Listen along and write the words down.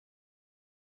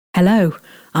Hello,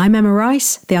 I'm Emma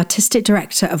Rice, the Artistic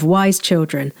Director of Wise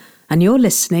Children, and you're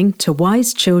listening to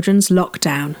Wise Children's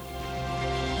Lockdown.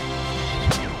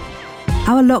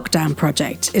 Our lockdown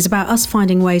project is about us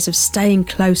finding ways of staying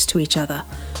close to each other.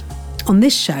 On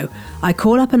this show, I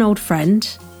call up an old friend,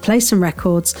 play some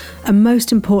records, and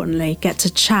most importantly, get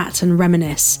to chat and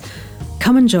reminisce.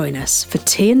 Come and join us for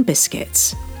tea and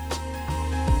biscuits.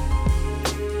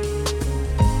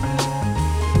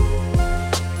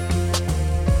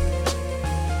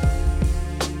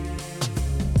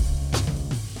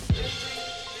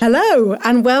 Hello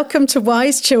and welcome to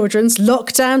Wise Children's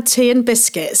Lockdown Tea and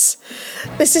Biscuits.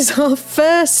 This is our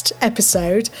first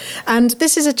episode and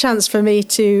this is a chance for me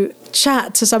to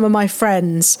chat to some of my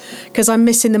friends because I'm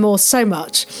missing them all so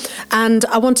much. And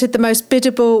I wanted the most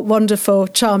biddable, wonderful,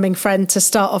 charming friend to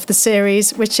start off the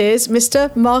series, which is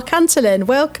Mr. Mark Antolin.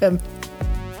 Welcome.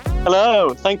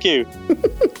 Hello, thank you.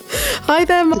 Hi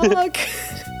there, Mark.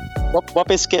 What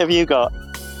biscuit have you got?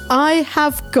 I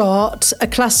have got a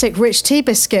classic rich tea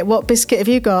biscuit. What biscuit have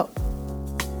you got?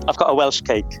 I've got a Welsh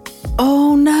cake.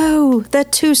 Oh no, they're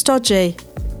too stodgy.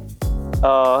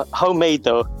 Homemade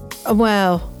though.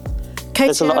 Well,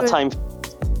 there's a lot of time.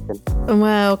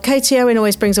 Well, Katie Owen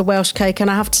always brings a Welsh cake, and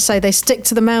I have to say they stick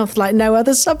to the mouth like no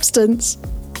other substance.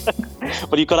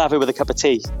 Well, you've got to have it with a cup of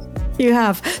tea. You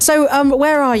have. So,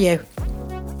 where are you?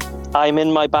 I'm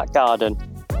in my back garden.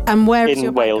 And where is in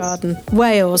your Wales. back garden?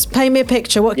 Wales. Paint me a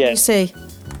picture. What can you see?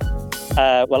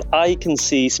 Well, I can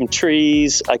see some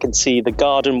trees, I can see the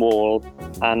garden wall,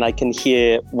 and I can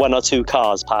hear one or two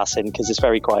cars passing because it's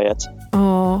very quiet.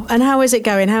 Oh, and how is it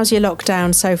going? How's your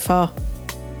lockdown so far?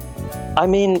 I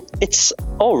mean, it's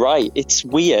all right. It's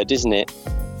weird, isn't it?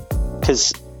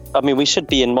 Because, we should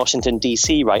be in Washington,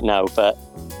 D.C. right now, but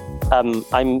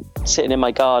I'm sitting in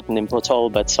my garden in Port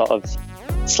Talbot, sort of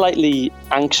slightly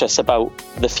anxious about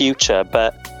the future,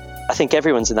 but I think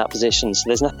everyone's in that position, so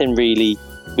there's nothing really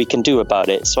we can do about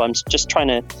it. So I'm just trying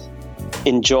to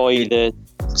enjoy the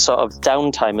sort of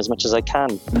downtime as much as I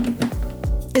can.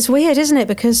 It's weird, isn't it?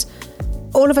 Because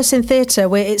all of us in theatre,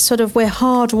 we're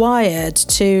hardwired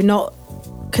to not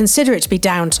consider it to be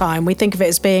downtime. We think of it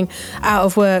as being out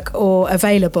of work or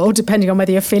available, depending on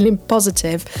whether you're feeling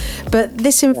positive. But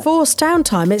this enforced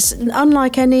downtime, it's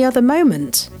unlike any other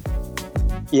moment.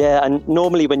 Yeah, and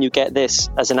normally when you get this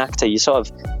as an actor, you're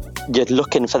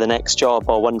looking for the next job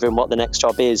or wondering what the next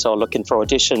job is or looking for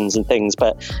auditions and things,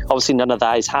 but obviously none of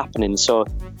that is happening. So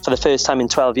for the first time in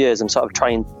 12 years, I'm sort of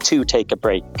trying to take a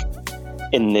break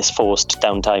in this forced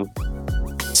downtime.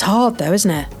 It's hard though,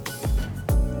 isn't it?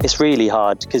 It's really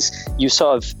hard because you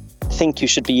sort of think you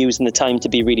should be using the time to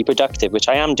be really productive, which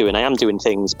I am doing. I am doing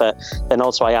things, but then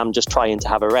also I am just trying to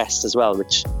have a rest as well,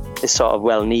 which is sort of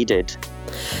well needed.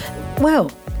 Well,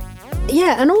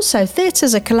 yeah, and also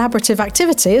theatre's a collaborative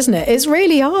activity, isn't it? It's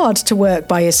really hard to work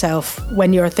by yourself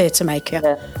when you're a theatre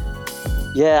maker.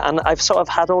 Yeah, and I've sort of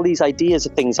had all these ideas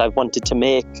of things I've wanted to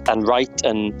make and write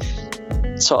and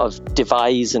sort of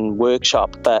devise and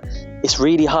workshop, but it's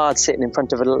really hard sitting in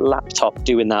front of a laptop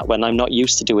doing that when I'm not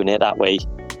used to doing it that way.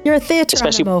 You're a theatre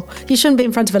animal. You shouldn't be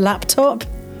in front of a laptop.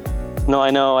 No,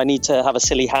 I know. I need to have a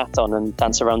silly hat on and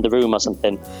dance around the room or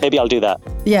something. Maybe I'll do that.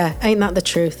 Yeah, ain't that the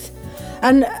truth?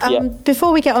 And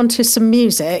before we get on to some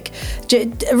music,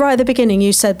 right at the beginning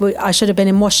you said I should have been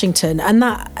in Washington, and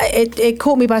that it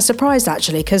caught me by surprise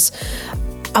actually, because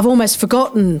I've almost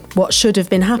forgotten what should have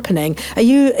been happening. Are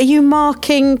you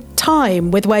marking time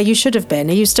with where you should have been?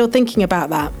 Are you still thinking about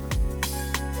that?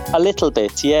 A little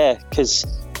bit, yeah, because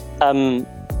I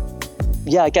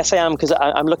guess I am, because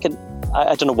I'm looking.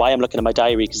 I don't know why I'm looking at my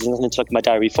diary, because there's nothing to look at my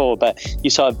diary for, but you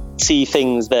sort of see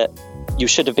things that you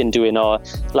should have been doing, or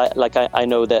like I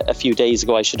know that a few days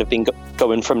ago I should have been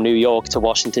going from New York to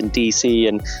Washington DC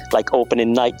and like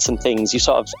opening nights and things. You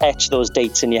sort of etch those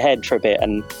dates in your head for a bit,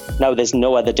 and now there's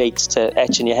no other dates to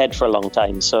etch in your head for a long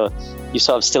time, so you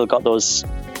sort of still got those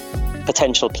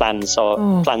potential plans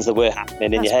or plans that were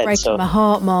happening in your head. That's breaking my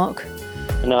heart, Mark.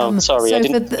 No, sorry, I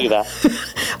didn't do that.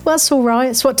 Well, that's all right.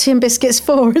 It's what tea and biscuits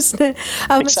for, isn't it?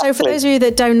 Exactly. So for those of you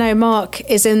that don't know, Mark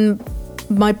is in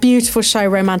my beautiful show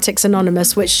Romantics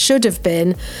Anonymous, which should have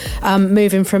been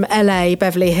moving from LA,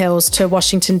 Beverly Hills to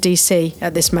Washington DC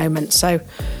at this moment. So,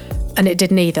 and it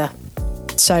did neither.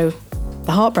 So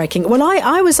the heartbreaking. Well,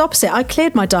 I was opposite. I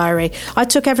cleared my diary. I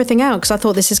took everything out because I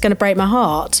thought this is going to break my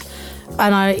heart. So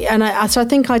I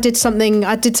think I did something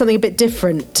a bit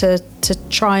different to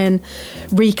try and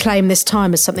reclaim this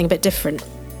time as something a bit different.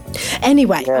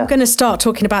 Anyway, I'm going to start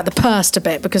talking about the past a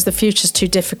bit because the future's too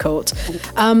difficult.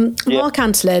 Mark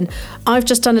Antolin, I've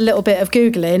just done a little bit of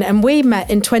Googling, and we met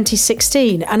in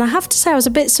 2016. And I have to say, I was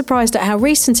a bit surprised at how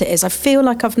recent it is. I feel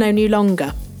like I've known you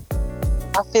longer.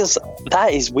 That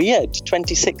is weird.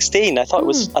 2016. I thought it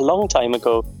was a long time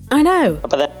ago. I know.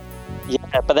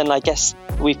 But then I guess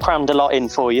we've crammed a lot in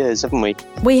 4 years, haven't we?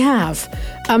 We have.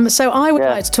 So I would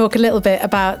like to talk a little bit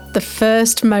about the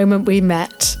first moment we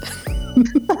met.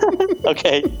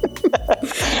 Okay.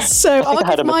 So I'll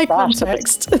give my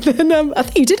context. I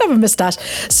think you did have a moustache.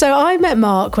 So I met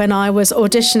Mark when I was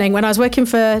auditioning, when I was working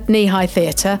for Knee High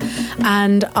Theatre,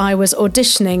 and I was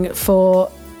auditioning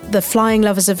for The Flying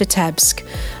Lovers of Vitebsk,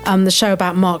 the show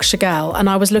about Marc Chagall. And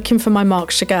I was looking for my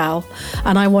Marc Chagall,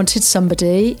 and I wanted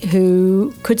somebody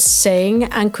who could sing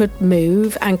and could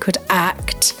move and could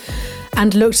act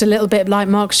and looked a little bit like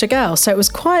Marc Chagall. So it was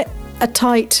quite a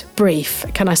tight brief,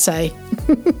 can I say?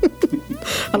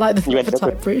 I like the thing of a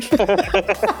tight brief.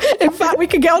 In fact, we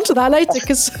can get onto that later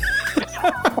because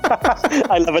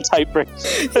I love a tight brief.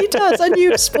 He does, and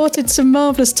you've sported some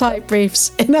marvellous tight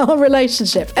briefs in our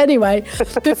relationship. Anyway,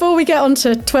 before we get on to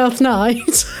 12th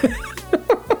night,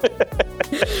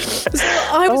 so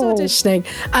I was auditioning,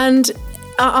 and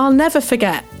I'll never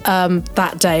forget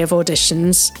that day of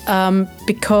auditions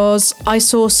because I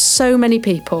saw so many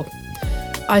people.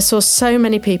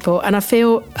 And I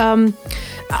feel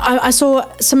I saw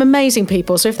some amazing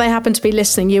people. So if they happen to be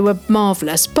listening, you were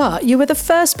marvellous. But you were the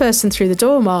first person through the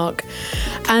door, Mark.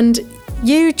 And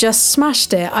you just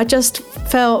smashed it. I just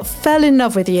fell in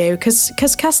love with you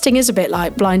because casting is a bit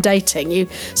like blind dating.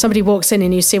 Somebody walks in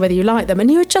and you see whether you like them, and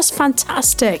you were just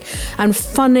fantastic and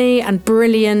funny and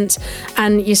brilliant,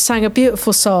 and you sang a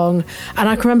beautiful song. And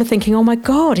I can remember thinking, oh my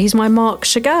God, he's my Marc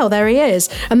Chagall, there he is.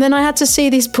 And then I had to see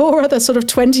these poor other sort of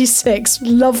 26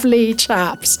 lovely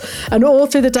chaps, and all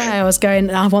through the day I was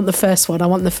going, I want the first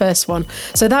one.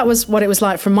 So that was what it was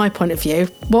like from my point of view.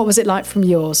 What was it like from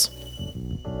yours?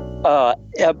 I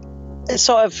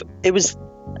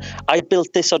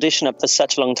built this audition up for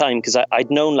such a long time because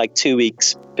I'd known like 2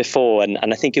 weeks before, and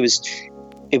I think it was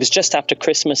just after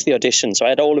Christmas, the audition. So I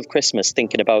had all of Christmas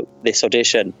thinking about this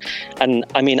audition. And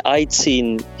I mean, I'd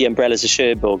seen The Umbrellas of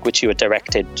Cherbourg, which you had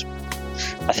directed.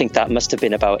 I think that must have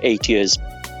been about 8 years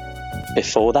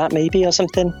before that, maybe, or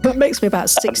something. That makes me about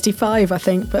 65, I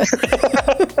think, but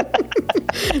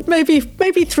maybe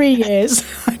 3 years.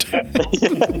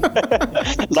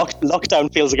 Lockdown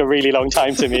feels like a really long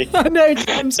time to me. I know,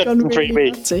 time's gone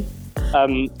really nutty.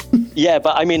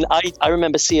 But I mean, I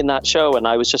remember seeing that show and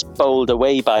I was just bowled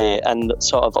away by it, and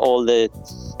sort of all the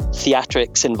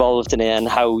theatrics involved in it, and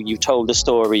how you told the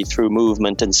story through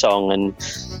movement and song and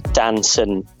dance,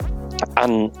 so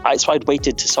I'd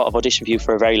waited to sort of audition for you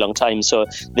for a very long time. So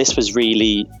this was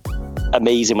really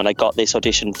amazing when I got this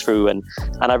audition through, and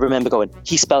I remember going,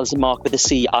 he spells Mark with a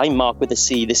C, I'm Mark with a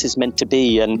C, this is meant to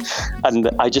be, and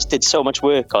I just did so much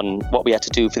work on what we had to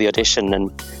do for the audition, and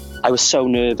I was so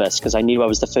nervous because I knew I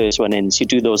was the first one in. So you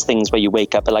do those things where you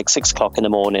wake up at like 6 o'clock in the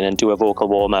morning and do a vocal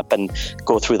warm-up and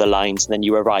go through the lines, and then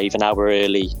you arrive an hour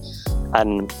early.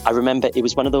 And I remember it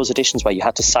was one of those auditions where you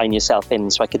had to sign yourself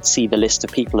in so I could see the list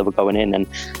of people who were going in. And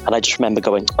I just remember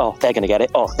going, oh, they're going to get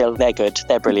it. Oh, they're good.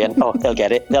 They're brilliant. Oh, they'll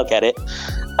get it. They'll get it.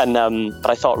 And but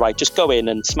I thought, right, just go in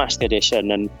and smash the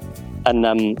audition.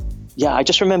 And I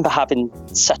just remember having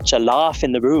such a laugh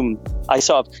in the room. I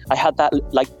had that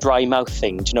like dry mouth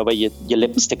thing, do you know, where your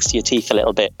lip sticks to your teeth a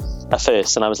little bit at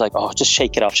first. And I was like, oh, just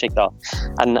shake it off.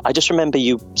 And I just remember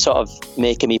you sort of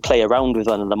making me play around with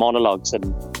one of the monologues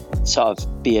and sort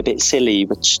of be a bit silly,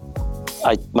 which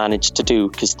I managed to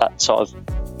do because that sort of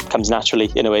comes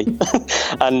naturally in a way.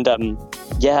 And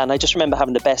I just remember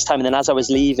having the best time. And then as I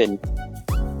was leaving,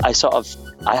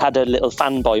 I had a little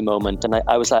fanboy moment, and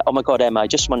I was like, oh my God, Emma, I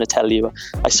just want to tell you,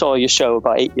 I saw your show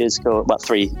about 8 years ago, well,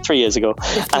 three years ago,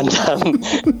 and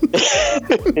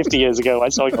 50 years ago, I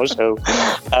saw your show.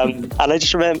 And I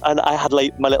just remember, and I had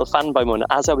like my little fanboy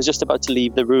moment. As I was just about to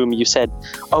leave the room, you said,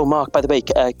 oh, Mark, by the way,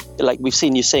 like we've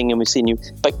seen you sing and we've seen you,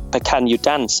 but can you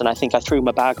dance? And I think I threw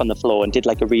my bag on the floor and did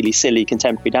like a really silly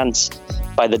contemporary dance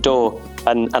by the door.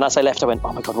 And as I left, I went,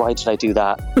 oh my God, why did I do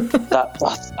that?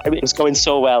 It was going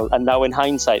so well. And now in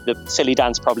hindsight, the silly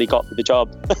dance probably got me the job.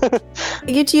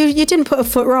 You didn't put a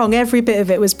foot wrong. Every bit of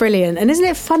it was brilliant. And isn't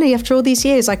it funny, after all these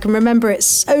years, I can remember it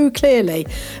so clearly.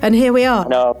 And here we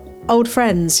are, old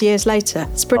friends years later.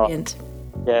 It's brilliant.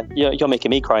 Yeah, you're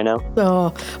making me cry now.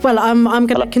 Oh, well, I'm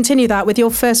going to continue that with your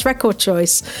first record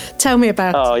choice. Tell me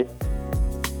about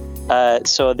it.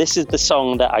 So this is the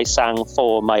song that I sang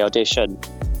for my audition.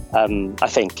 I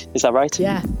think. Is that right?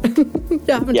 Yeah.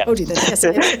 I haven't told you this. Yes,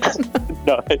 it is.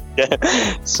 No, yeah.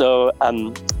 So,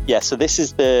 so this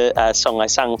is the song I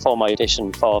sang for my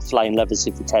audition for Flying Lovers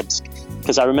of Vitebsk,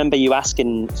 because I remember you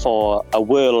asking for a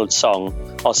world song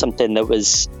or something that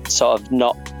was sort of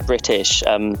not British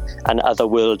and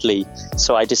otherworldly.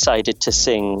 So I decided to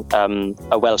sing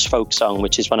a Welsh folk song,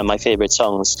 which is one of my favourite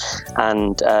songs.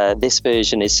 And this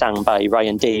version is sung by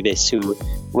Ryan Davies, who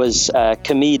was a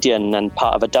comedian and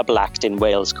part of a double act in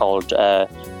Wales called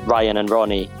Ryan and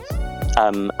Ronnie.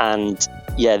 And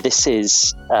yeah, this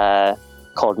is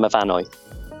called Myfanwy.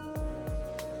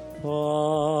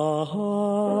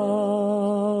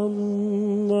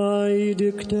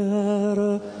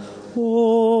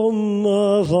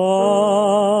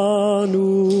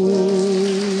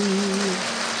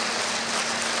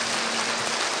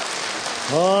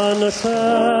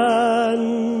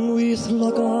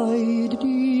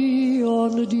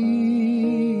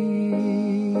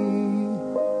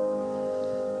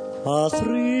 A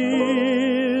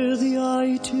thryddiau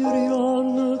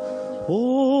tirion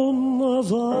o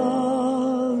Myfanwy,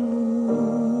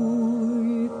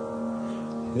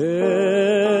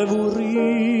 efwrido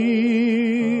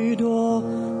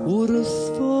wrth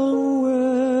fy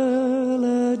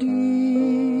weledi.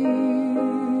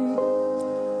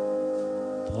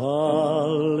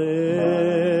 Palem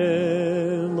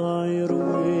ai'r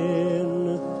wyn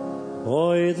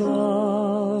oedd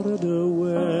ar dy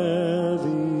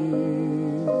wefus.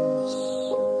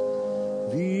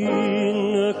 Fi'n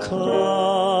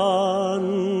canau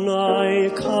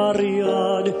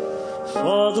cariad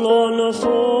ffyddlon y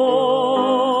ffôl.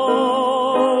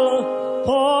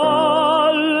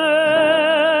 Palem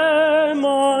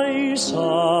ai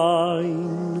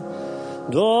sain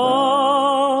doeriau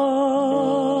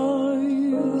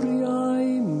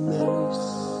melys.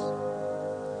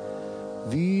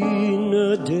 Fi'n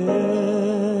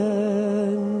dening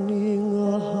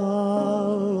y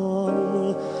halon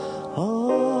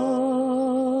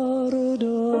ar y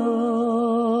dawl.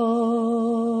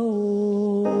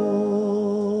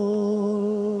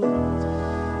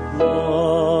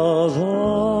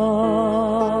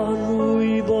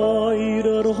 Myfanwy boed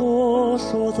yr holl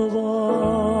oedd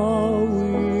fawyd,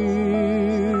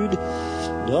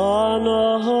 dan y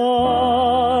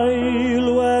hael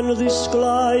wen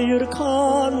ddisglai'r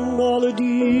canol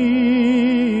dydd,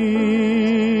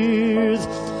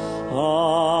 a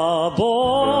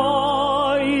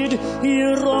boed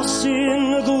i'r rosyn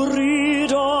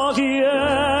gwrydog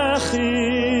iechyd,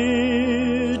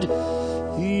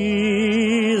 i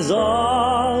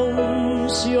ddawnsio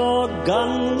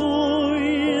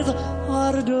ganlwydd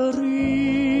ar dy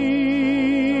rydd,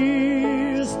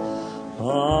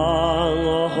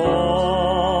 anghofia'r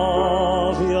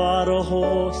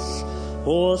holl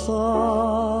o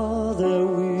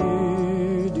ddewyddion.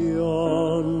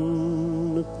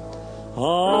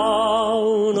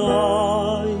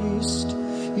 Awnaist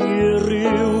i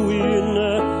rywun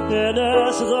eneth dda,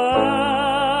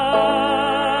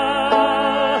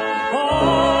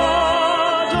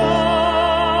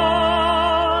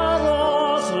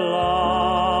 darodd law.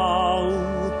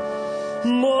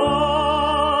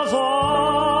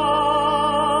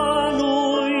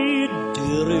 Myfanwy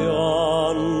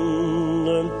dirion,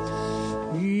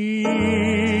 i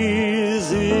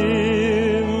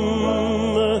ddim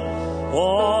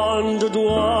ond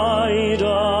dwaed a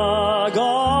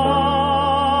gair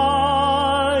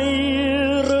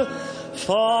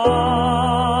farewell.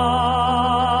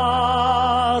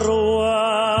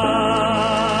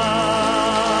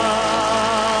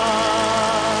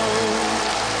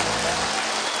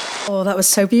 Oh, that was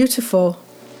so beautiful.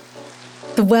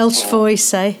 The Welsh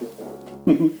voice, eh?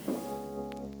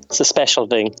 It's a special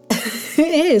thing.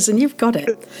 It is, and you've got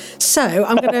it. So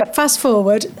I'm going to fast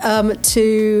forward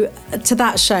to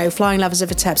that show, Flying Lovers of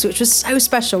Vitebsk, which was so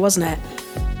special, wasn't it?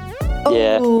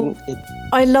 Yeah. Oh,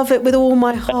 I love it with all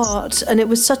my heart, and it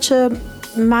was such a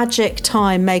magic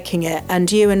time making it.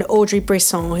 And you and Audrey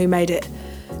Brisson, who made it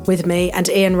with me, and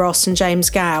Ian Ross and James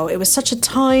Gow. It was such a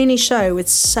tiny show with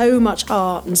so much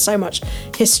heart and so much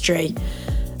history.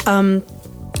 And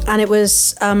it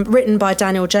was written by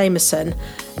Daniel Jameson.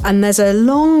 And there's a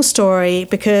long story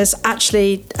because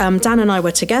actually Dan and I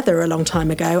were together a long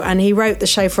time ago, and he wrote the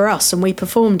show for us and we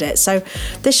performed it. So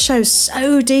this show's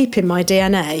so deep in my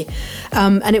DNA,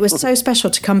 and it was so special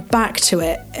to come back to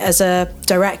it as a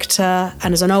director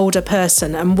and as an older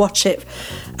person and watch it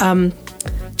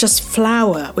just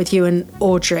flower with you and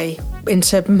Audrey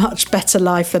into much better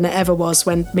life than it ever was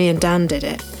when me and Dan did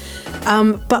it.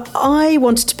 But I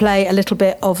wanted to play a little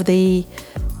bit of the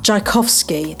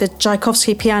Tchaikovsky, the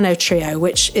Tchaikovsky piano trio,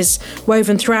 which is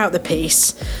woven throughout the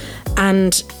piece.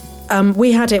 And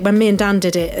we had it when me and Dan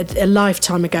did it a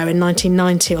lifetime ago in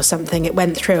 1990 or something. It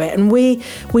went through it, and we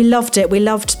loved it. We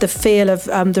loved the feel of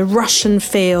the Russian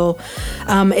feel.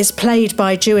 It's played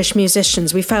by Jewish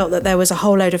musicians. We felt that there was a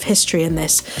whole load of history in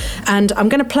this, and I'm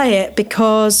going to play it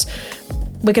because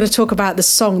we're going to talk about the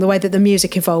song, the way that the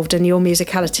music evolved, and your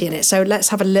musicality in it. So let's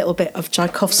have a little bit of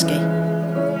Tchaikovsky.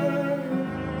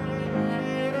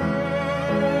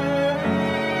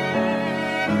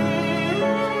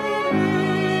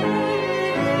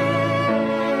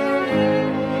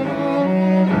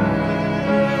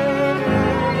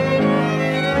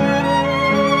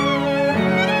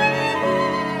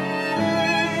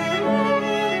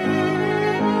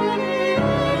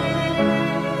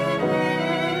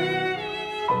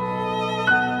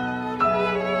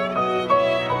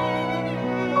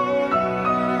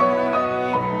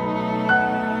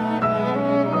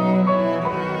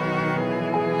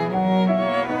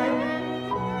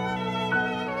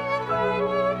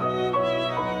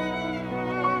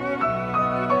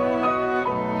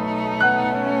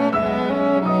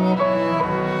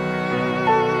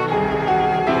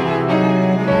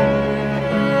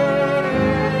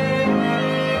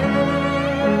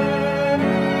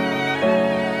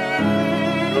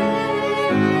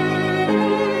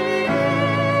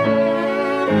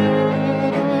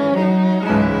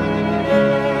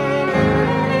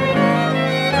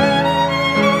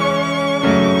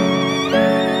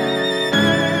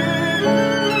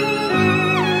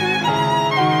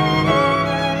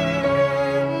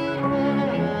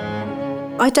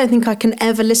 I don't think I can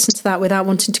ever listen to that without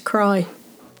wanting to cry.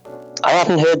 I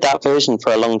haven't heard that version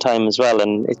for a long time as well,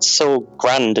 and it's so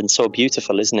grand and so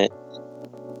beautiful, isn't it?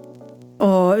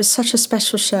 Oh, it was such a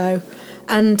special show.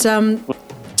 And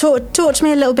talk to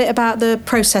me a little bit about the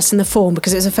process and the form,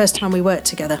 because it was the first time we worked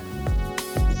together.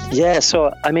 Yeah,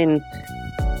 so, I mean,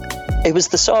 it was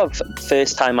the sort of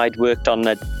first time I'd worked on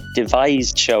a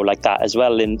devised show like that as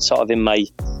well, in my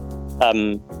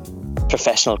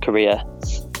professional career.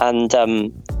 And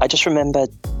I just remember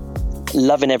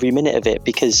loving every minute of it,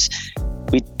 because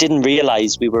we didn't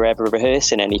realise we were ever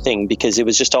rehearsing anything, because it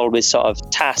was just always sort of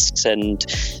tasks and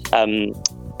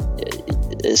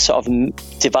sort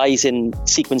of devising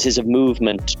sequences of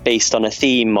movement based on a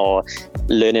theme, or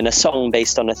learning a song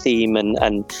based on a theme,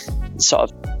 and sort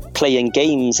of playing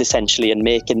games essentially, and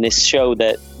making this show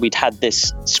that we'd had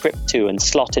this script to, and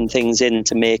slotting things in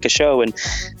to make a show. And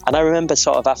I remember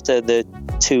sort of after the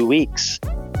 2 weeks,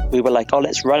 we were like, oh,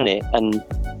 let's run it. And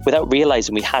without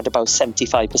realising, we had about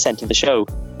 75% of the show.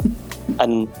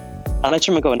 And I just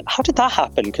remember going, how did that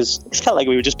happen? Because it felt like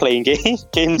we were just playing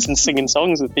games and singing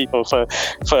songs with people for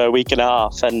a week and a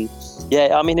half. And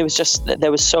yeah, I mean, it was just, there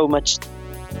was so much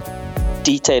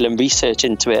detail and research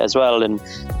into it as well. And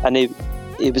it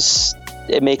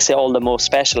makes it all the more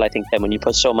special, I think, then when you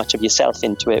put so much of yourself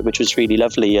into it, which was really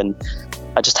lovely. And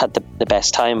I just had the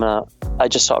best time. I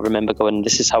just sort of remember going,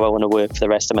 this is how I want to work for the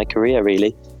rest of my career,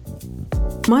 really.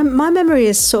 My memory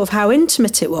is sort of how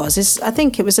intimate it was. I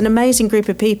think it was an amazing group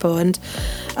of people, and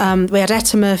we had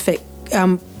Etta Murphy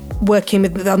working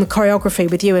on the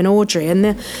choreography with you and Audrey, and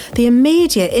the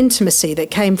immediate intimacy that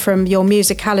came from your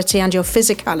musicality and your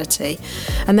physicality.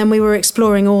 And then we were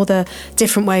exploring all the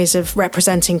different ways of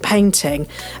representing painting.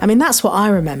 I mean, that's what I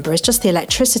remember, is just the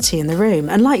electricity in the room.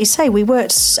 And like you say, we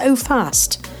worked so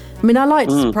fast. I mean, I like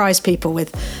to surprise people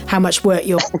with how much work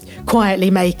you're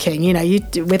quietly making,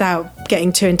 without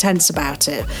getting too intense about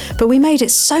it. But we made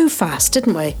it so fast,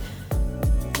 didn't we?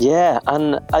 Yeah,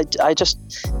 and I just,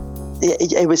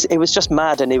 it was just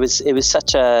mad, and it was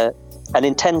such an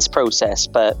intense process,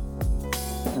 but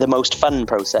the most fun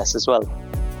process as well.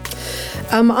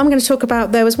 I'm going to talk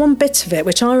about, there was one bit of it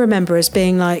which I remember as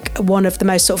being like one of the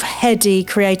most sort of heady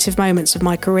creative moments of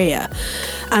my career.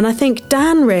 And I think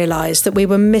Dan realised that we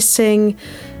were missing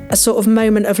a sort of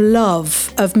moment of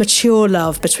love, of mature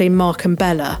love between Mark and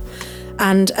Bella.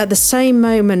 And at the same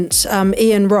moment,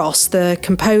 Ian Ross, the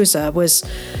composer, was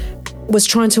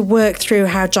trying to work through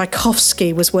how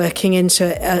Tchaikovsky was working into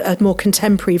a more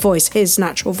contemporary voice, his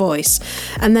natural voice.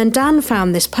 And then Dan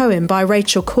found this poem by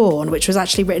Rachel Korn, which was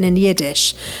actually written in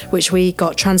Yiddish, which we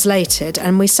got translated,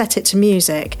 and we set it to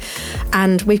music.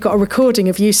 And we've got a recording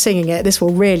of you singing it. This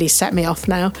will really set me off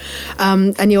now.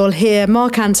 And you'll hear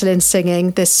Mark Antolin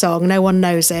singing this song, No One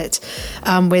Knows It,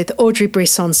 with Audrey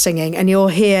Brisson singing, and you'll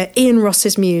hear Ian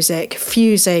Ross's music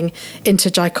fusing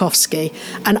into Tchaikovsky.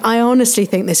 And I honestly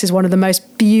think this is one of the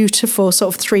most beautiful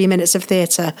sort of 3 minutes of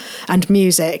theatre and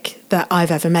music that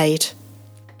I've ever made.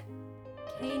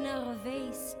 Keiner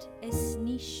weiß es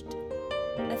nicht,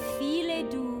 a viele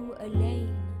du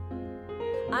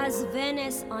als wenn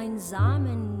es ein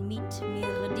Samen mit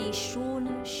mir die Schone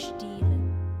stiele.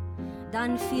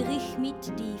 Dann fiel ich mit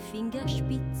die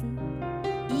Fingerspitzen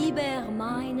über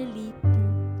meine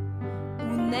Lippen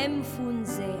und nimm von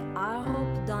sie ab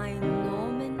dein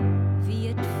Namen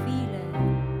wird viele.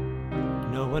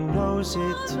 No one knows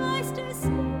it, Weißt es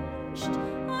nicht,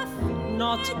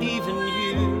 not even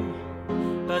you.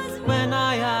 But when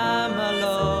I am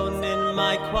alone in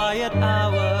my quiet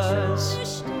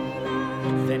hours,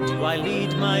 then do I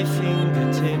lead my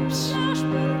fingertips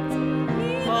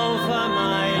over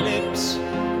my lips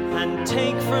and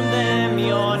take from them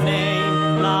your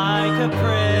name like a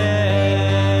prayer.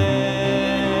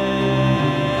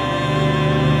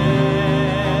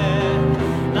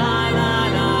 La la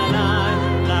la la,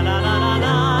 la la la la la,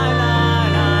 la la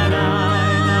la la,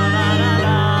 la la la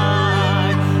la,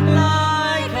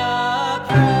 like a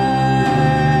prayer.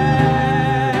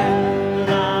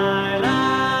 La la la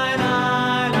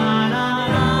la la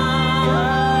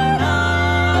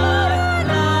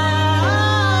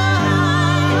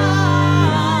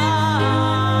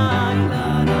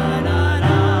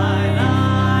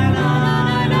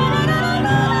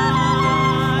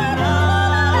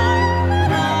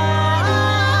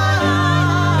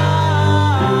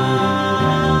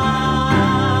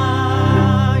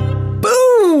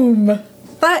Boom!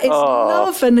 That is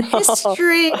love and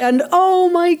history, and oh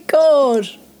my God,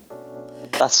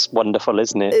 That's wonderful,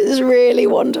 isn't it? it's really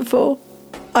wonderful.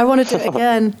 I want to do it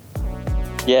again.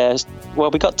 Yes.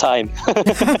 Well, we got time. Could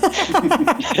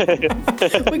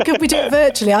we do it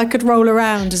virtually? I could roll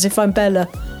around as if I'm Bella.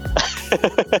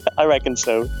 I reckon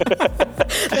so.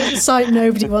 There's a sight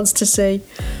nobody wants to see.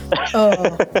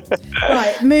 Oh.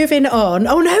 Right, moving on.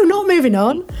 Oh no, not moving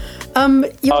on.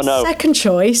 Your second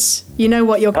choice, you know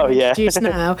what you're going to introduce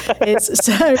now.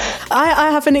 So I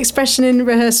have an expression in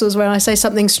rehearsals when I say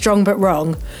something strong but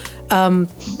wrong,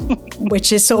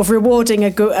 which is sort of rewarding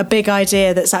a big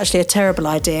idea that's actually a terrible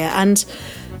idea. And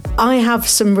I have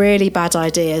some really bad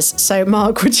ideas. So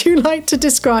Mark, would you like to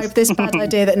describe this bad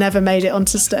idea that never made it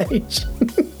onto stage?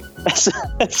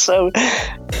 So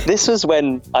this was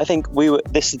when I think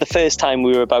this is the first time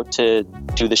we were about to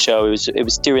do the show. It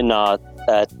was during our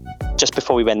just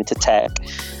before we went into tech,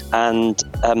 and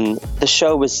the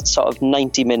show was sort of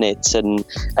 90 minutes and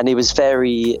it was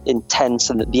very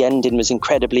intense, and the ending was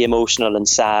incredibly emotional and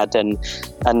sad, and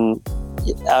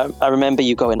I remember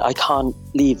you going, I can't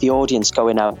leave the audience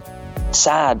going out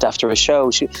sad after a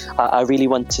show. I really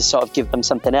want to sort of give them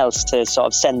something else to sort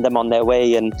of send them on their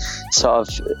way and sort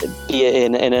of be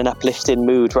in an uplifting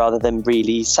mood rather than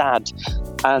really sad.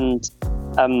 And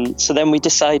so then we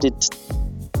decided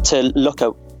to look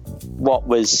at what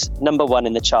was number one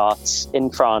in the charts in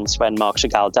France when Marc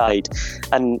Chagall died,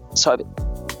 and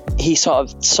he sort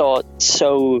of saw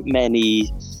so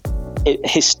many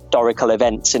historical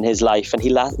events in his life, and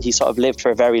he sort of lived for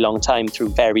a very long time through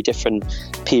very different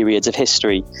periods of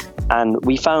history. And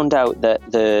we found out that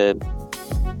the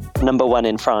number one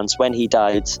in France when he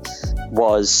died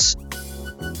was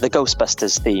the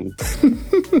Ghostbusters theme.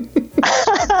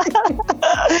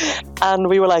 And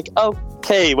we were like,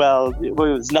 okay, well,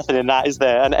 there's nothing in that, is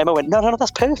there? And Emma went, no,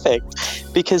 that's perfect,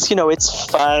 because, you know, it's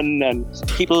fun and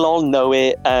people all know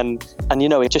it, and you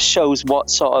know, it just shows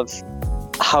what sort of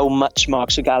how much Marc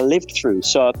Chagall lived through.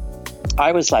 So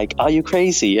I was like, are you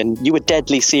crazy? And you were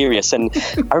deadly serious. And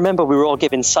I remember we were all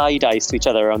giving side eyes to each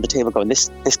other around the table going, this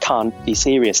can't be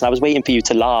serious. And I was waiting for you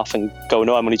to laugh and go,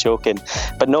 no, I'm only joking.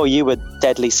 But no, you were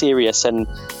deadly serious. And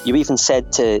you even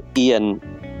said to Ian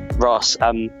Ross,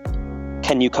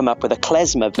 can you come up with a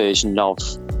klezmer version of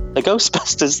the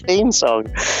Ghostbusters theme song?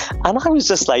 And I was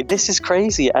just like, this is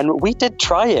crazy. And we did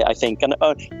try it, I think. And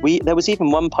there was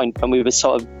even one point when we were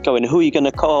sort of going, who are you going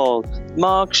to call?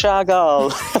 Marc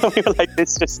Chagall. And we were like,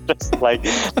 this just like,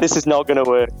 this is not going to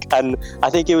work. And I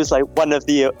think it was like one of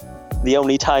the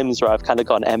only times where I've kind of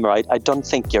gone, Emma, I don't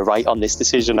think you're right on this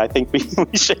decision. I think we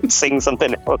should sing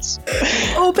something else.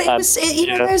 Oh, but those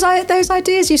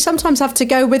ideas, you sometimes have to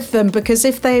go with them, because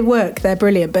if they work, they're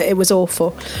brilliant, but it was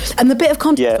awful. And the bit of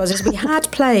context was we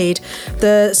had played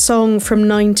the song from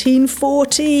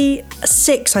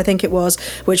 1946, I think it was,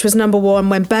 which was number one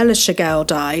when Bella Chagall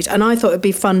died. And I thought it'd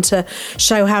be fun to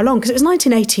show how long, because it was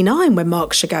 1989 when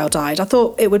Marc Chagall died. I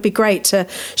thought it would be great to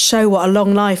show what a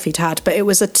long life he'd had, but it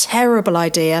was a terrible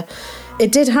idea.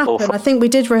 It did happen. Awful. I think we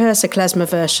did rehearse a klezmer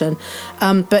version,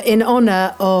 but in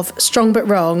honour of Strong But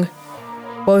Wrong,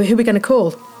 well, who are we going to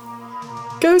call?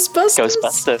 Ghostbusters.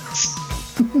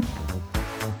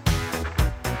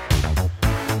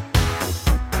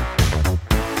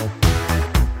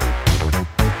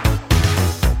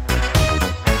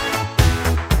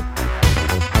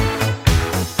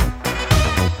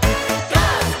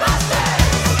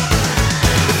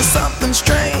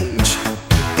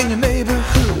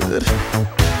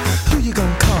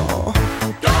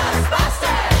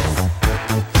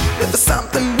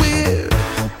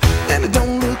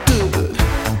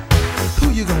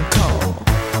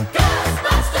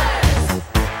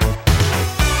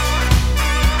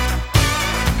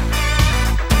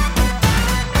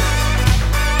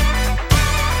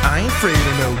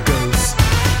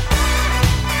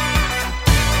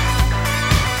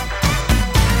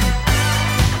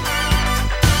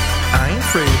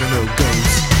 afraid of no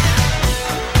ghosts.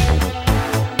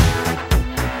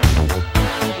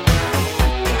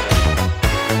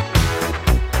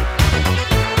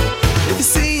 If you're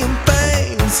seeing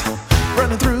things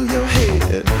running through your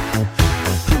head,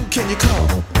 who can you call?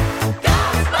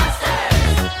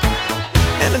 Ghostbusters!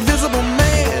 An invisible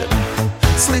man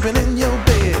sleeping in your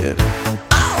bed.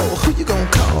 Oh, who you gonna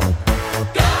call?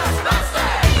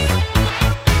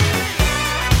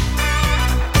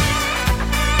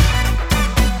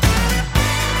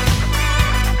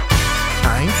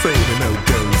 Afraid of no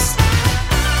ghosts.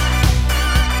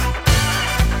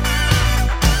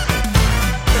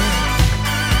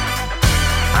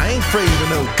 I ain't afraid of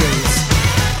no ghosts.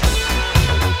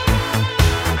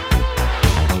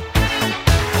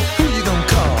 Who you gonna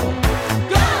call?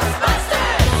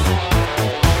 Ghostbusters!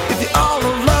 If you're all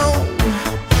alone,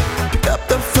 pick up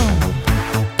the phone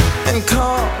and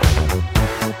call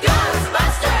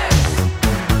Ghostbusters!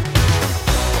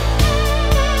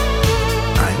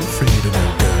 I ain't afraid of no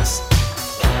ghosts.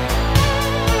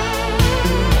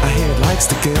 I hear it likes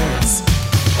the girls.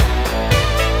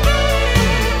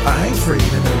 I ain't afraid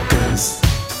of no ghosts.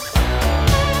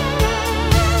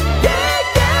 Yeah,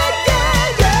 yeah,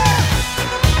 yeah, yeah.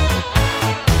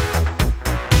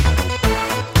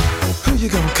 Who you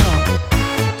gonna call?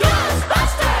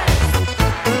 Ghostbusters!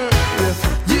 If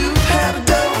you've had a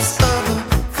dose of a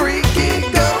freaky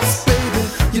ghost, baby,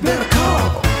 you better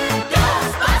call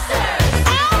Ghostbusters!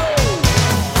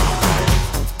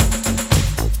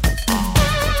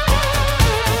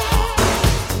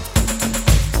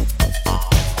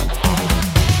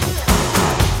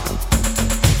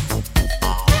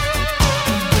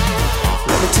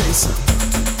 Let me tell you something.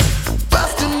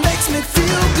 Bustin' makes me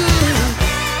feel good.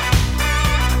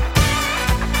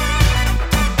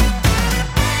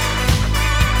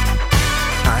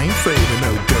 I ain't afraid of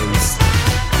no ghosts.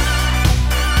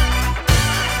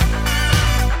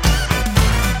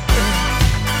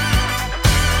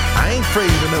 I ain't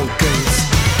afraid of no ghosts.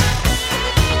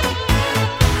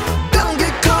 Don't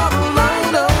get caught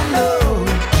alone, oh no.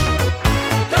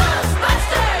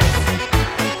 Ghostbusters!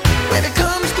 When it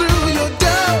comes through your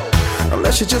door,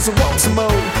 unless you just want some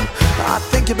more, I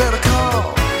think you better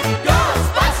call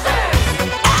Ghostbusters!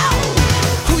 Ow!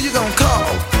 Who you gonna call?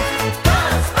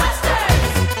 Ghostbusters!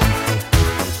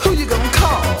 Who you gonna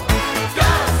call?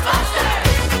 Ghostbusters!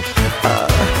 I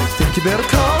think you better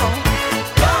call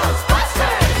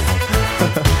Ghostbusters!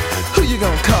 Who you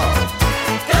gonna call?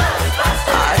 Ghostbusters!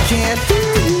 I can't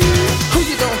hear you. Who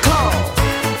you gonna call?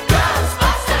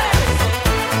 Ghostbusters!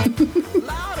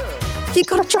 You've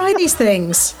got to try these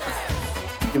things.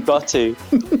 You've got to.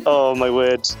 Oh, my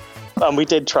word. And we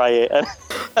did try it.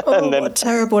 Oh, what a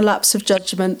terrible lapse of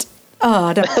judgment. Oh,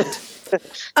 I don't.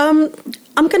 I'm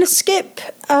going to skip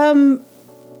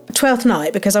Twelfth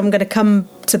Night because I'm going to come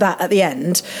to that at the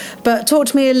end. But talk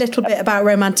to me a little bit about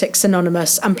Romantics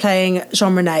Anonymous and playing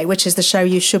Jean René, which is the show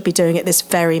you should be doing at this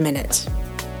very minute.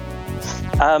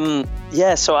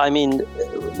 Yeah, so I mean,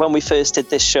 when we first did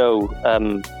this show,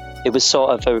 it was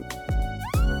sort of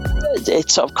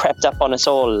it sort of crept up on us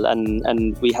all,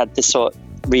 and we had this sort of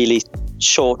really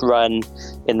short run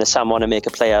in the San Wanamaker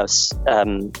Playhouse,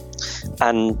 and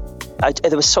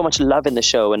there was so much love in the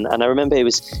show, and I remember it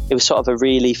was sort of a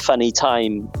really funny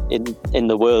time in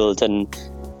the world, and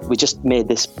we just made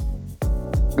this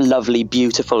lovely,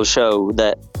 beautiful show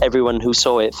that everyone who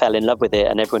saw it fell in love with it,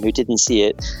 and everyone who didn't see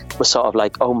it was sort of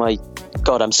like, oh my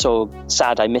God, I'm so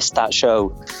sad I missed that show.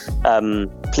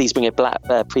 Please bring it back.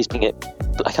 Please bring it.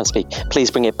 I can't speak. Please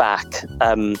bring it back.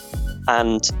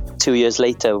 And 2 years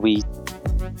later, we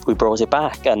brought it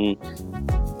back, and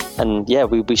yeah,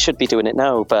 we should be doing it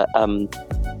now. But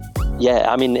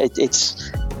yeah, I mean,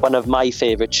 it's one of my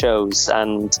favorite shows,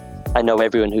 and I know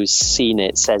everyone who's seen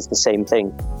it says the same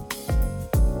thing.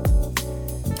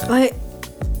 I'm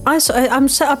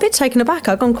a bit taken aback.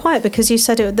 I've gone quiet because you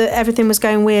said that everything was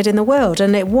going weird in the world,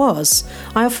 and it was.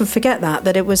 I often forget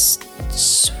that it was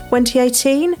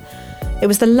 2018. It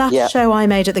was the last show I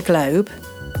made at the Globe.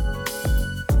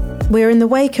 We were in the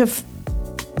wake of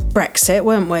Brexit,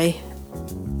 weren't we?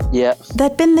 Yeah.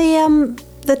 There'd been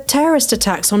the terrorist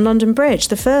attacks on London Bridge,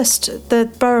 the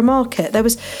Borough Market.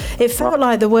 It felt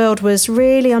like the world was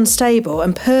really unstable,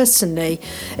 and personally,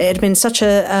 it had been such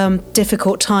a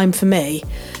difficult time for me.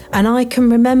 And I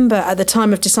can remember at the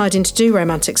time of deciding to do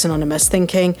Romantics Anonymous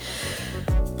thinking,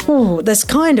 oh, there's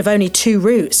kind of only two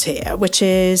routes here, which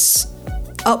is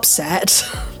upset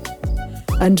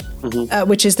and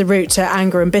which is the route to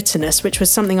anger and bitterness, which was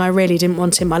something I really didn't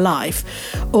want in my life,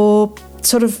 or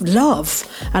sort of love.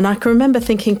 And I can remember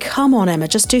thinking, come on, Emma,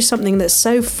 just do something that's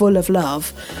so full of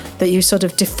love that you sort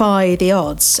of defy the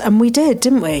odds. And we did,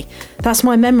 didn't we? That's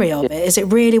my memory of it, is it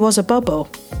really was a bubble.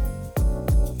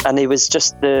 And it was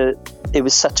just it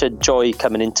was such a joy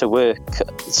coming into work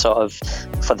sort of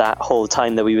for that whole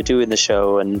time that we were doing the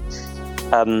show. And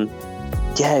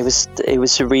it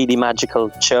was a really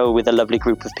magical show with a lovely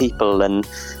group of people. And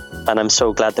I'm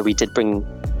so glad that we did bring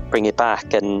it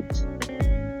back. And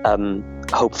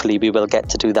hopefully we will get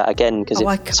to do that again, because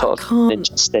it's sort of an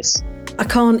injustice. I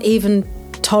can't even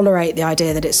tolerate the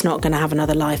idea that it's not going to have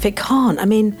another life. It can't. I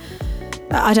mean,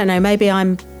 I don't know, maybe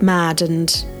I'm mad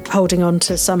and holding on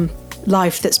to some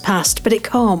life that's past, but it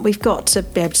can't. We've got to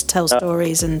be able to tell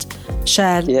stories and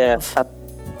share love.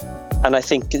 And I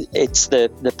think it's the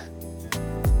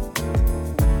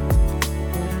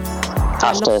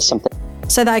after something.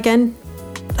 Say that again.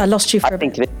 I lost you for a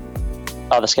bit.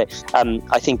 That's okay.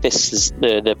 I think this is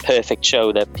the perfect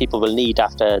show that people will need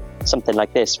after something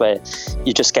like this, where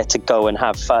you just get to go and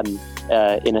have fun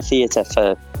in a theatre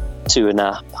for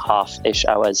 2.5-ish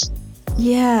hours.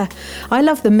 Yeah, I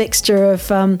love the mixture of,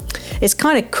 it's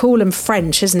kind of cool and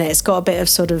French, isn't it? It's got a bit of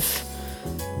sort of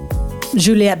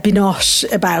Juliette Binoche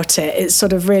about it. It's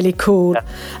sort of really cool,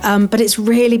 but it's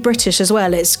really British as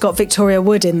well. It's got Victoria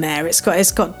Wood in there. It's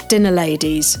got Dinner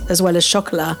Ladies as well as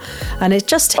Chocolat, and it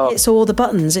just hits all the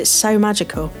buttons. It's so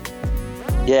magical.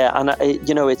 Yeah, and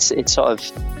it's sort of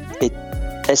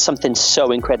there's something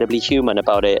so incredibly human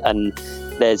about it, and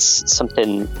there's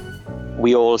something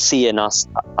we all see in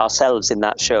ourselves in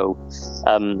that show.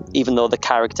 Even though the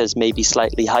characters may be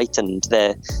slightly heightened,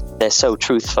 they're so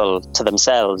truthful to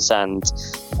themselves, and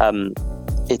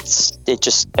it's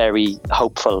just very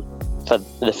hopeful for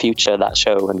the future of that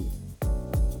show. And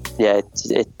yeah,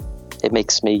 it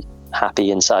makes me happy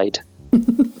inside.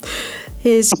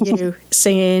 Here's you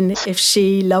singing If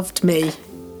She Loved Me.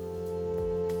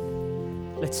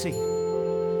 Let's see.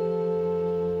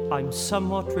 I'm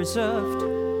somewhat reserved.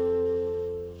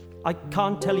 I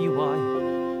can't tell you why.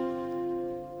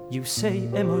 You say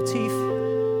emotif.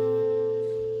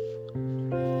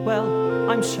 Well,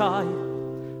 I'm shy.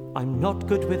 I'm not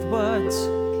good with words.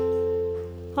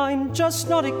 I'm just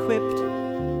not equipped.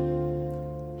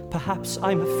 Perhaps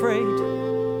I'm afraid.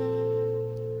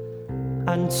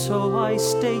 And so I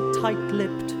stay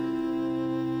tight-lipped.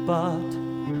 But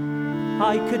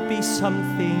I could be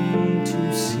something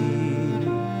to see.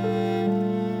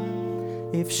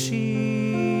 If she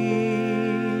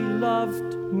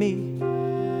loved me.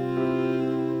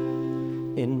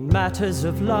 In matters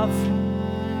of love,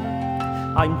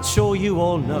 I'm sure you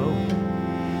all know,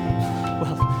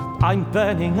 well, I'm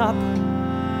burning up.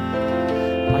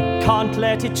 I can't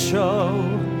let it show.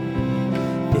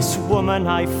 This woman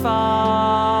I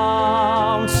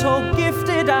found, so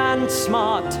gifted and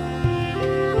smart,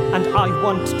 and I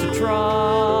want to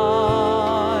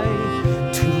try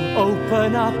to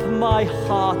open up my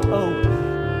heart. Oh,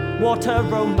 what a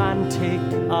romantic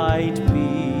I'd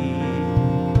be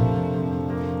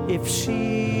if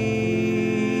she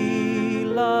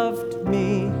loved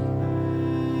me.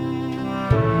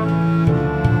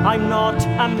 I'm not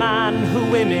a man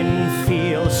who women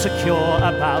feel secure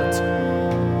about.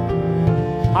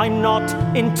 I'm not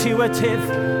intuitive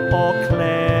or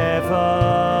clever.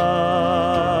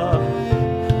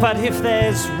 But if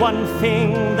there's one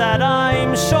thing that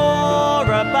I'm sure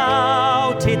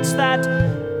about, it's that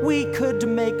we could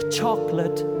make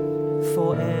chocolate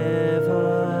forever.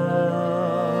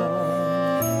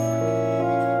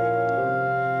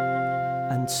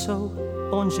 And so,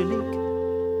 Angelique,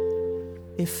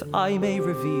 if I may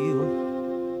reveal,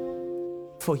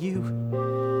 for you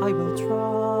I will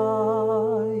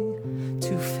try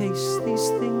to face these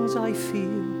things I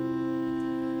feel.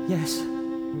 Yes,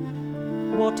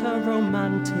 what a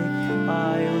romantic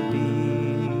I'll be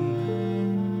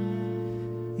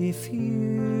if you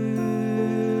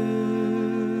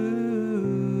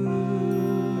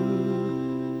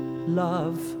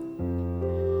love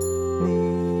me.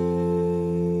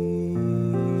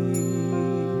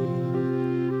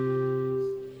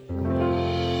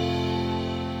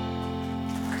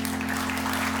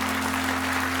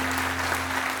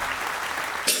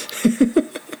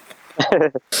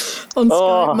 On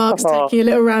Skype, Mark's taking a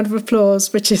little round of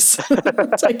applause, which is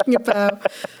taking a bow.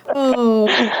 Oh,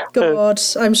 God.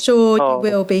 I'm sure you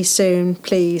will be soon,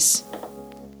 please.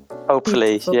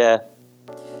 Hopefully, beautiful. Yeah.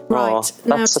 Right.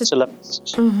 That's such a lovely...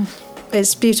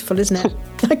 It's beautiful, isn't it?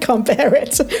 I can't bear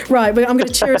it. Right, I'm going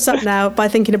to cheer us up now by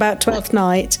thinking about Twelfth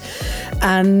Night.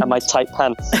 And my tight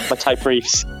pants, my tight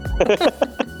briefs.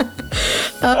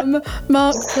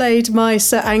 Mark played my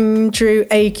Sir Andrew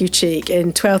Aguecheek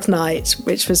in Twelfth Night,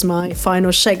 which was my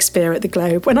final Shakespeare at the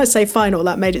Globe. When I say final,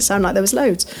 that made it sound like there was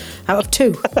loads out of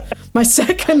two. My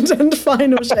second and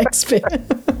final Shakespeare.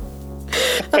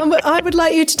 I would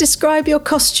like you to describe your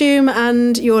costume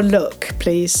and your look,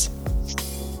 please.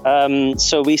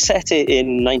 So we set it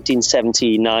in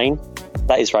 1979.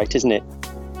 That is right, isn't it?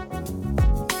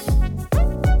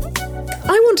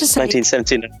 I want to say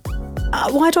 1979.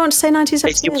 Why do I want to say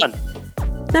 1978?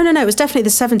 81. No, it was definitely the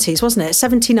 70s, wasn't it?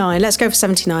 79. Let's go for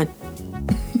 79.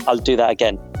 I'll do that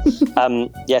again.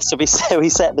 So we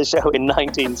set the show in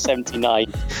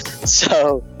 1979.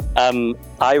 So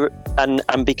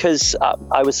because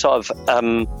I was sort of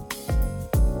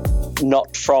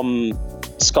not from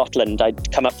Scotland,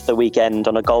 I'd come up for the weekend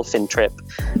on a golfing trip.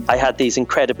 I had these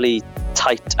incredibly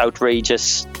tight,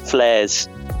 outrageous flares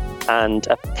and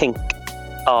a pink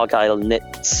Argyle knit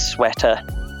sweater,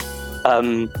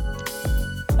 and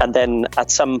then at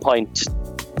some point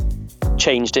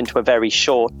changed into a very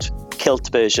short kilt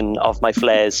version of my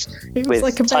flares. It was with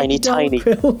like a tiny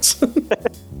quilt.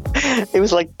 It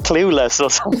was like Clueless or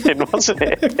something, wasn't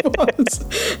it? It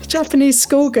was. Japanese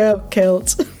schoolgirl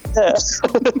kilt.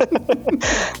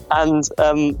 And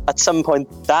at some point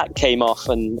that came off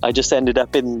and I just ended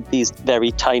up in these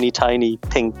very tiny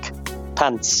pink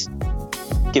pants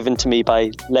given to me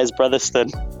by Les Brotherston.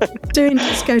 Doing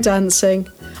disco dancing.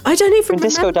 I don't even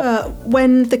remember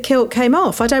when the kilt came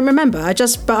off. I don't remember.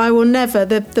 But I will never.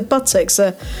 The buttocks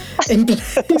are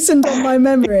emblazoned on my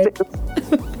memory.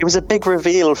 It was a big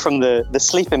reveal from the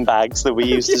sleeping bags that we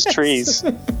used as trees.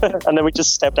 And then we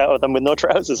just stepped out of them with no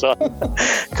trousers on.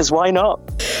 Because why not?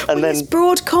 And then it's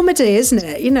broad comedy, isn't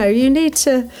it? You know, you need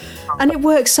to... And it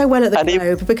works so well at the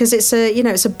Globe because it's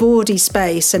a bawdy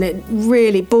space and it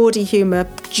really, bawdy humour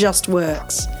just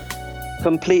works.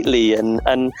 Completely. And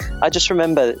I just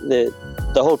remember the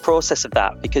whole process of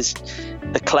that because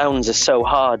the clowns are so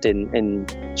hard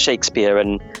in Shakespeare,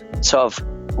 and sort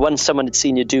of once someone had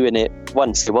seen you doing it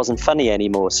once, it wasn't funny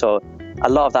anymore. So a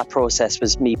lot of that process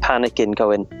was me panicking,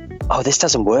 going, oh, this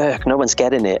doesn't work, no one's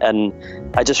getting it. And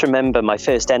I just remember my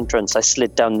first entrance, I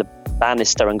slid down the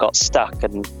banister and got stuck,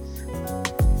 and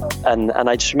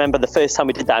I just remember the first time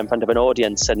we did that in front of an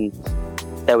audience, and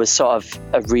there was sort of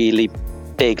a really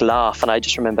big laugh, and I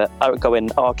just remember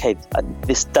going, oh, okay,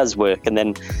 this does work, and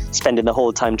then spending the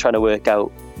whole time trying to work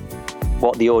out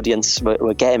what the audience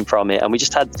were getting from it. And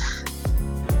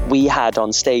we had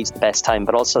on stage the best time,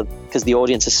 but also because the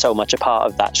audience is so much a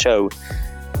part of that show,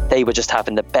 they were just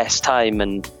having the best time.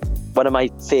 And one of my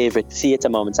favourite theatre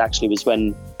moments actually was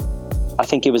when, I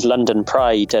think it was London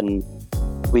Pride, and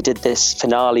we did this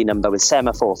finale number with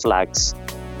semaphore flags.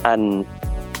 And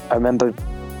I remember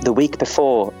the week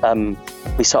before,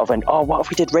 we sort of went, oh, what if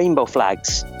we did rainbow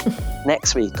flags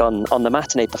next week on the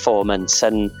matinee performance?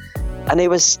 And it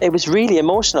was really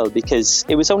emotional because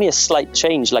it was only a slight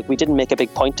change. Like, we didn't make a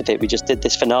big point of it. We just did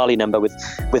this finale number with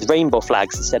rainbow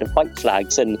flags instead of white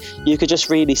flags. And you could just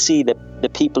really see the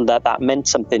people that meant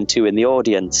something to in the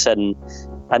audience. And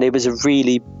it was a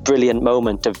really brilliant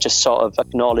moment of just sort of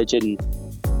acknowledging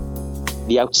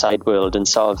the outside world and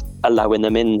sort of allowing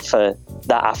them in for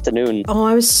that afternoon. Oh,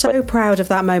 I was so proud of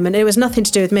that moment. It was nothing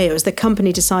to do with me. It was the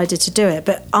company decided to do it.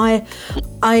 But I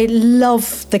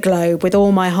love the Globe with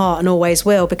all my heart and always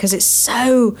will, because it's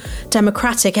so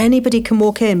democratic. Anybody can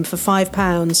walk in for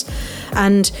 £5,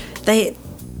 and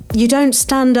you don't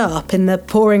stand up in the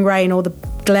pouring rain or the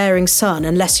glaring sun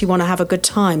unless you want to have a good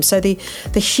time. So the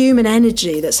human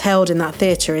energy that's held in that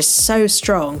theatre is so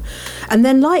strong. And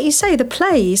then, like you say, the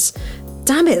plays,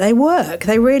 damn it, they work.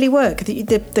 They really work.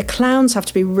 The clowns have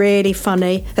to be really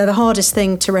funny. They're the hardest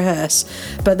thing to rehearse.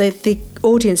 But the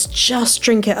audience just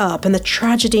drink it up, and the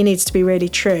tragedy needs to be really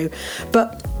true.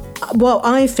 But what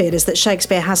I feel is that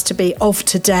Shakespeare has to be of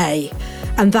today.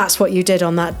 And that's what you did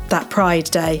on that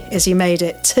Pride Day, is you made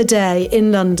it today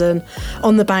in London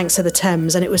on the banks of the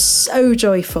Thames. And it was so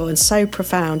joyful and so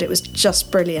profound. It was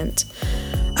just brilliant.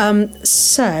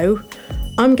 So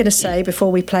I'm going to say, before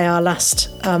we play our last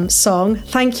song,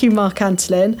 thank you, Mark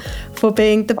Antolin, for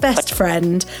being the best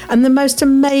friend and the most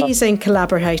amazing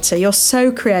collaborator. You're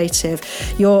so creative.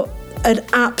 You're an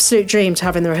absolute dream to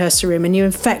have in the rehearsal room, and you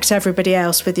infect everybody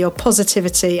else with your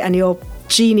positivity and your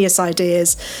genius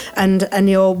ideas and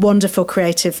your wonderful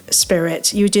creative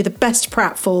spirit. You do the best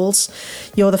pratfalls.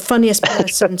 You're the funniest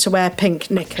person to wear pink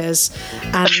knickers,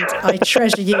 and I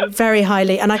treasure you very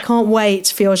highly, and I can't wait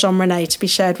for your Jean René to be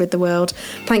shared with the world.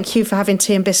 Thank you for having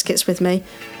tea and biscuits with me.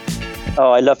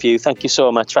 Oh, I love you. Thank you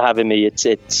so much for having me.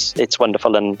 It's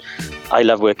wonderful, and I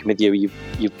love working with you.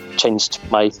 You've changed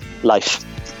my life.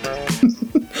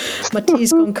 My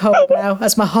tea's gone cold now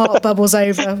as my heart bubbles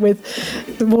over with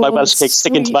the warm, My Welsh cake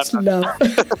sticking to my sweet love.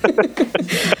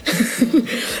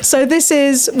 So this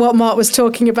is what Mark was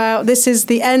talking about. This is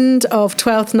the end of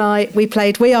 12th night. We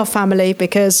played We Are Family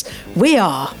because we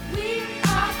are. We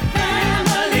are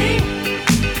family.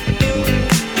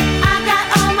 I got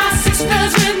all my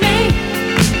sisters with me.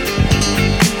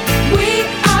 We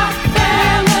are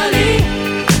family.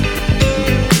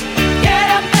 Get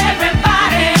up,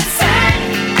 everybody, and sing.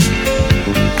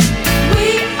 We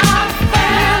are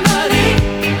family.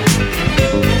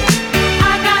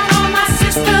 I got all my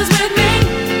sisters with me.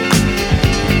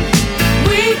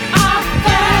 We are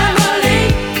family.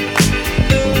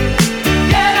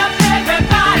 Get up,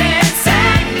 everybody, and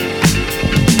sing.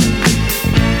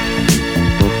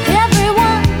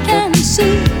 Everyone can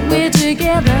see we're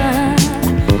together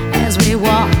as we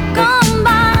walk on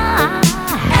by,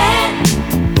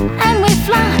 and we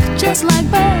fly just like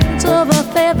birds of a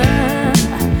feather.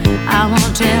 I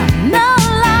won't tell no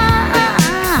lie.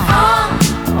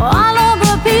 All of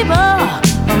the people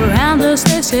around us,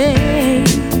 they say,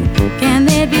 can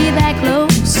they be that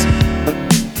close?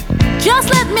 Just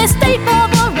let me state for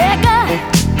the record,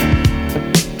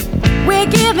 we're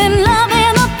giving love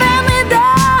in a family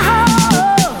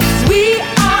dose. We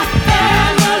are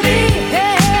family.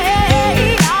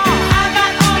 Hey, I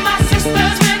got all my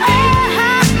sisters with me.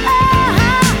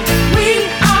 We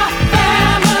are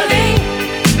family.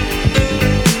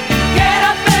 Get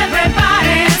up,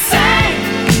 everybody, and sing.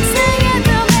 Sing it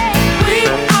to me. We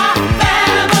are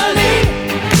family.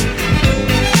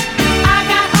 I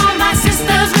got all my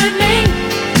sisters with me.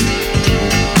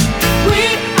 We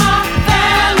are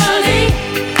family.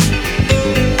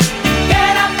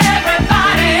 Get up,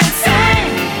 everybody, and sing.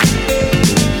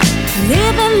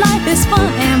 Living life is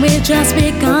fun, and we've just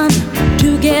begun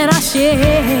to get our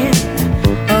share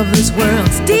of this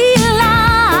world's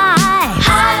delight.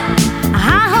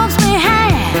 High hopes we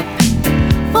have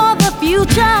for the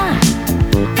future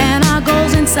and our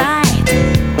goals in sight.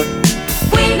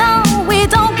 We know we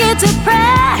don't get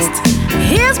depressed.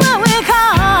 Here's what we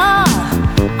call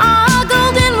our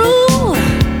golden rule.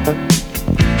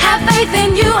 Have faith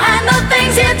in you and the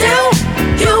things you do.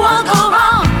 You won't go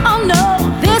wrong. Oh no,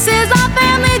 this is our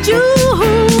family jewel.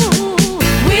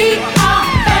 We are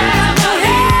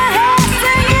family.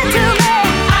 Sing it to me.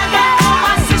 I got all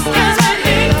my sisters with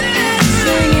me.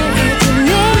 Sing it to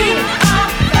me. We are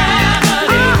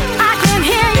family. I can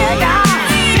hear you guys.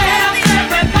 Get up,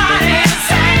 everybody, and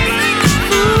sing.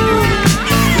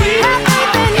 We have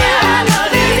faith in you and the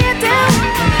things you do.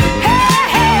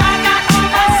 Hey, I got all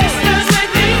my sisters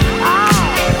with me.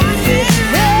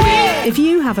 If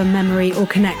you have a memory or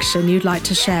connection you'd like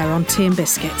to share on Tea and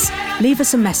Biscuits, leave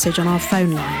us a message on our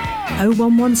phone line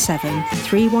 0117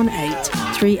 318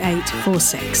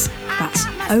 3846. That's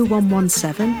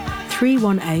 0117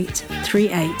 318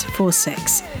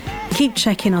 3846. Keep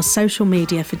checking our social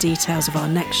media for details of our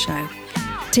next show.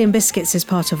 Tea and Biscuits is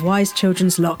part of Wise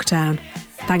Children's Lockdown.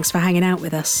 Thanks for hanging out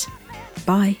with us.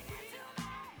 Bye.